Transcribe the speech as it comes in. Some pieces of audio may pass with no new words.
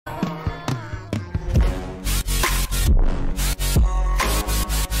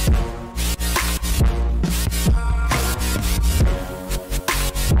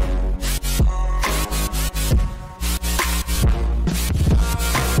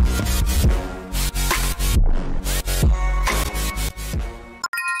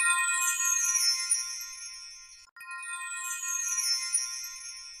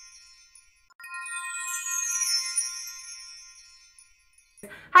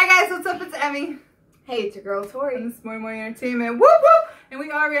Hi guys, what's up? It's Emmy. Hey, it's your girl Tori. And it's Morning Entertainment. Woo woo! And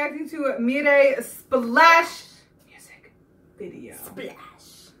we are reacting to Miree's Splash music video. Splash.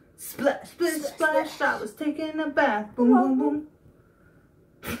 Splash, splash, splash. I was taking a bath. Boom, boom, boom.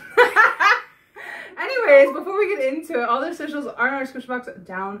 Anyways, before we get into it, all their socials are in our description box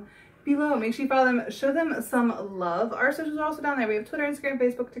down below. Make sure you follow them. Show them some love. Our socials are also down there. We have Twitter, Instagram,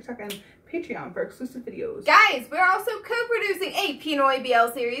 Facebook, TikTok, and Patreon for exclusive videos. Guys, we're also co-producing a Pinoy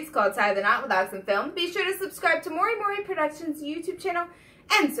BL series called Tie the Knot with Accent Film. Be sure to subscribe to Mori Productions YouTube channel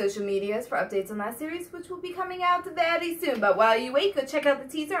and social medias for updates on that series, which will be coming out very soon. But while you wait, go check out the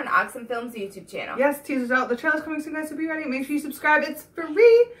teaser on Accent Film's YouTube channel. Yes, teaser's out. The trailer's coming soon, guys, so be ready. Make sure you subscribe. It's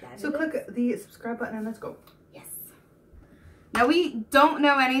free. So click the subscribe button and let's go. Yes. Now, we don't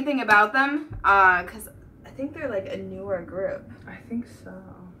know anything about them because I think they're like a newer group. I think so.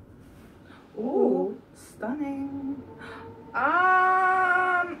 Ooh, stunning.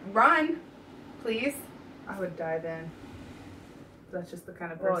 Run, please. I would dive in. That's just the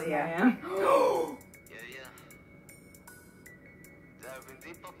kind of person I am.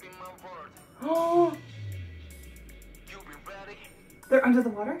 Oh, they're under the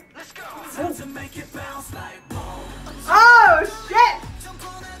water? Let's go. Oh, shit!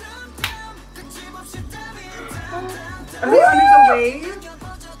 Are they under the wave?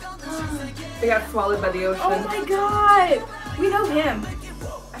 They got swallowed by the ocean. Oh my god! We know him.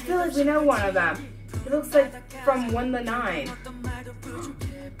 I feel like we know one of them. He looks like from 1 to 9.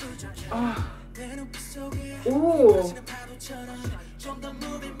 Oh. Ooh. Ooh!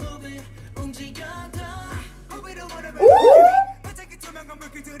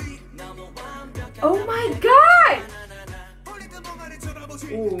 Oh my god!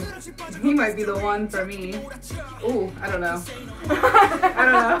 Ooh, he might be the one for me. Ooh, I don't know. I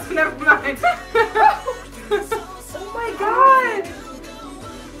don't know. Never mind. Oh my god!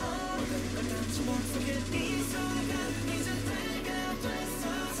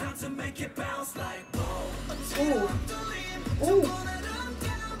 Ooh. Ooh.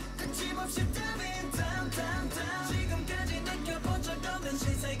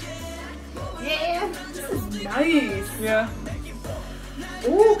 Yeah, this is nice. Yeah.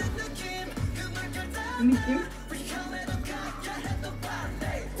 Ooh. Thank you.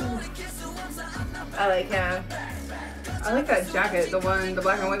 I like him. I like that jacket, the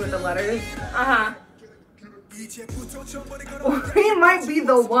black and white with the letters. Uh-huh. He might be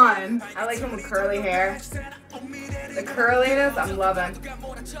the one. I like him with curly hair. The curliness, I'm loving.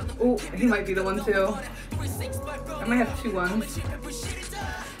 Ooh, he might be the one too. I might have two ones.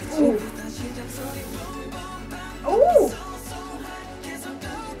 Ooh. Ooh!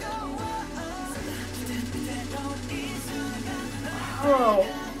 Oh,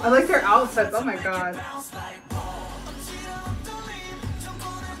 I like their outfits. Oh my god.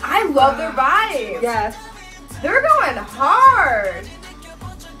 I love their vibes. Yes. They're going hard.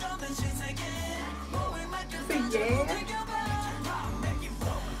 So yeah.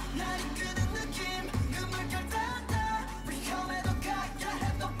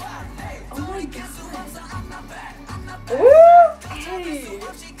 Oh my god. Ooh! Hey.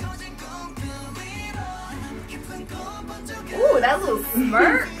 Ooh, that little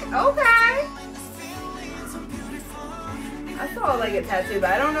smirk. Okay. I saw like a tattoo, but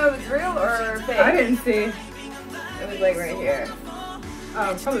I don't know if it's real or fake. I didn't see. It was like right here.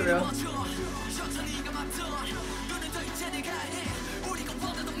 Oh, probably real.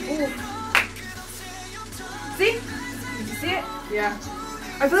 Ooh. See? Did you see it? Yeah.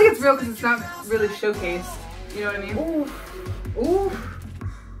 I feel like it's real because it's not really showcased. You know what I mean? Ooh. Ooh.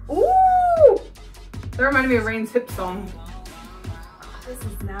 Ooh! That reminded me of Rain's hip song. This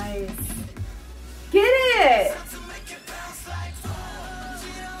is nice. Get it!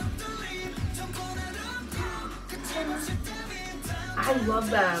 I love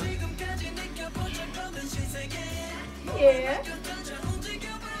them. Yeah.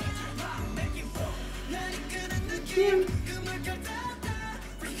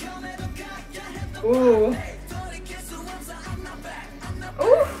 Ooh.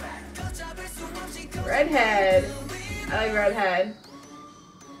 Ooh. Redhead. I like redhead.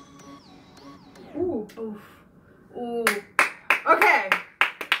 Ooh. Ooh. Ooh. Okay.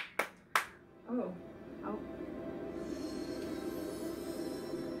 Oh. Oh.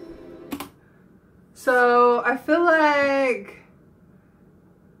 So I feel like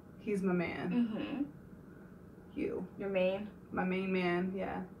he's my man. Mm-hmm. You. Your main? My main man,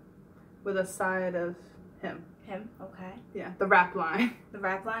 yeah. With a side of him. Him, okay. Yeah, the rap line. The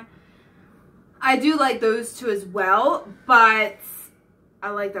rap line. I do like those two as well, but I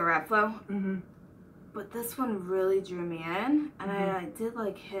like the rap flow. Mm-hmm. but this one really drew me in, and I did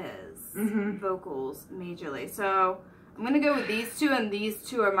like his vocals majorly. So I'm gonna go with these two, and these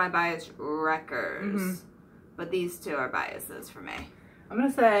two are my bias wreckers. But these two are biases for me. I'm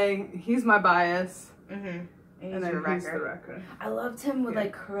gonna say he's my bias. And then he's the wrecker. I loved him with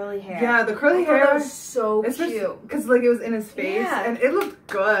like curly hair. Yeah, the curly hair that was so cute. Because like it was in his face, and it looked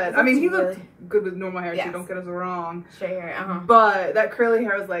good. I mean, he looked good with normal hair too. Don't get us wrong. Straight hair, But that curly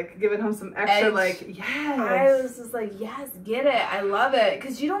hair was like giving him some extra like I was just like, yes, get it. I love it,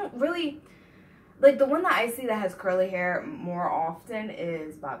 because you don't really like the one that I see that has curly hair more often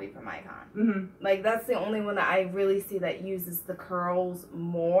is Bobby from Icon. Like that's the only one that I really see that uses the curls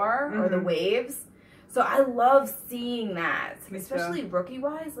more or the waves. So I love seeing that, especially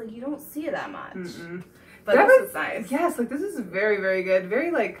rookie-wise. Like, you don't see it that much. But this is nice. Yes, like, this is very, very good.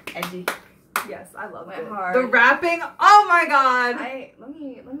 Very, like... edgy. Yes, I love it. Hard. The rapping, oh my god! Let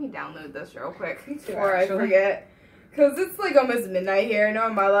me download this real quick before I forget. Because it's, like, almost midnight here. I know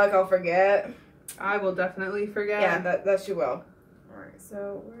in my luck I'll forget. I will definitely forget. Yeah, that you will. Alright,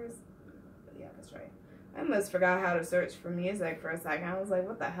 so where's... Yeah, that's right. I almost forgot how to search for music for a second. I was like,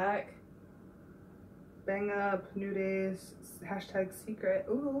 what the heck? Bang Up, New Days, hashtag secret.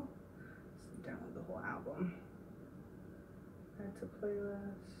 Ooh. Let's download the whole album. Add to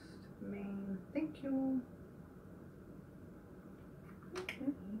playlist. Main. Thank you.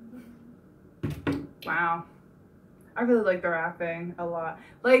 Wow. I really like the rapping a lot.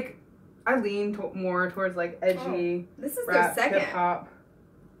 Like, I lean more towards like edgy this is rap, their second. hip-hop.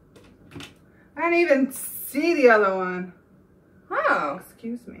 I didn't even see the other one. Oh.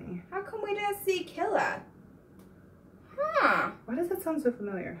 Excuse me. How come we didn't see Killa? Huh. Why does that sound so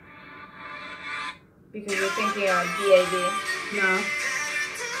familiar? Because you're thinking of DAB. No.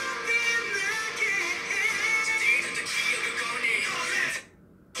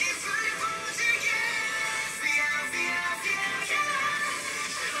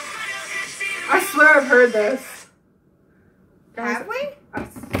 I swear I've heard this. Guys, have we? I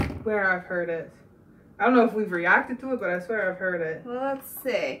swear I've heard it. I don't know if we've reacted to it, but I swear I've heard it. Well, let's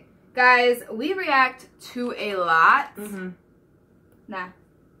see. Guys, we react to a lot. Nah.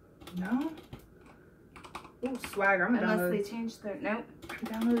 No? Ooh, swagger. I'm Unless downloading. they changed their... Nope. I'm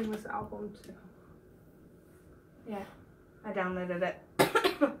downloading this album too. Yeah. I downloaded it.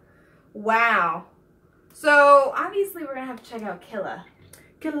 Wow. So, obviously, we're going to have to check out Killa.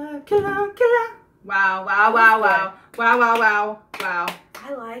 Killa, Killa, Killa. Wow, wow, wow, wow. Wow, wow, wow, wow.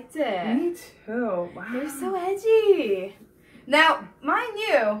 I liked it. Me too. Wow. They're so edgy. Now, mind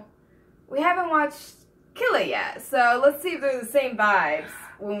you, we haven't watched Killa yet, so let's see if they're the same vibes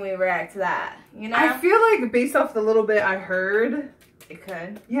when we react to that, you know? I feel like based off the little bit I heard, it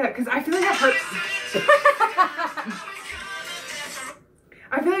could. Yeah, because I feel like I've heard...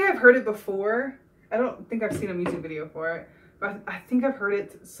 I feel like I've heard it before. I don't think I've seen a music video for it, but I think I've heard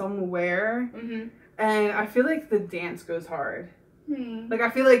it somewhere. And I feel like the dance goes hard. Like, I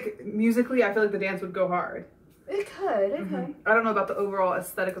feel like musically, I feel like the dance would go hard. It could, it could. I don't know about the overall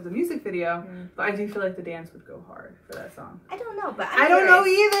aesthetic of the music video, but I do feel like the dance would go hard for that song. I don't know, but I don't know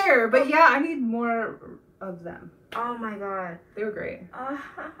either. But yeah, I need more of them. Oh my god. They were great.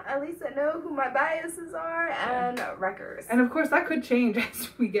 At least I know who my biases are and wreckers. And of course, that could change as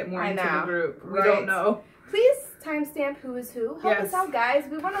we get more into the group. We don't know. Please timestamp who is who. Help us out, guys.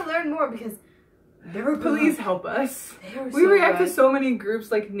 We want to learn more because please help us. We react to so many groups,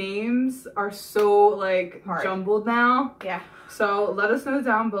 like names are so like jumbled now. Yeah. So let us know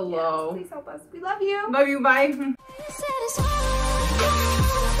down below. Yes, please help us. We love you. Love you. Bye.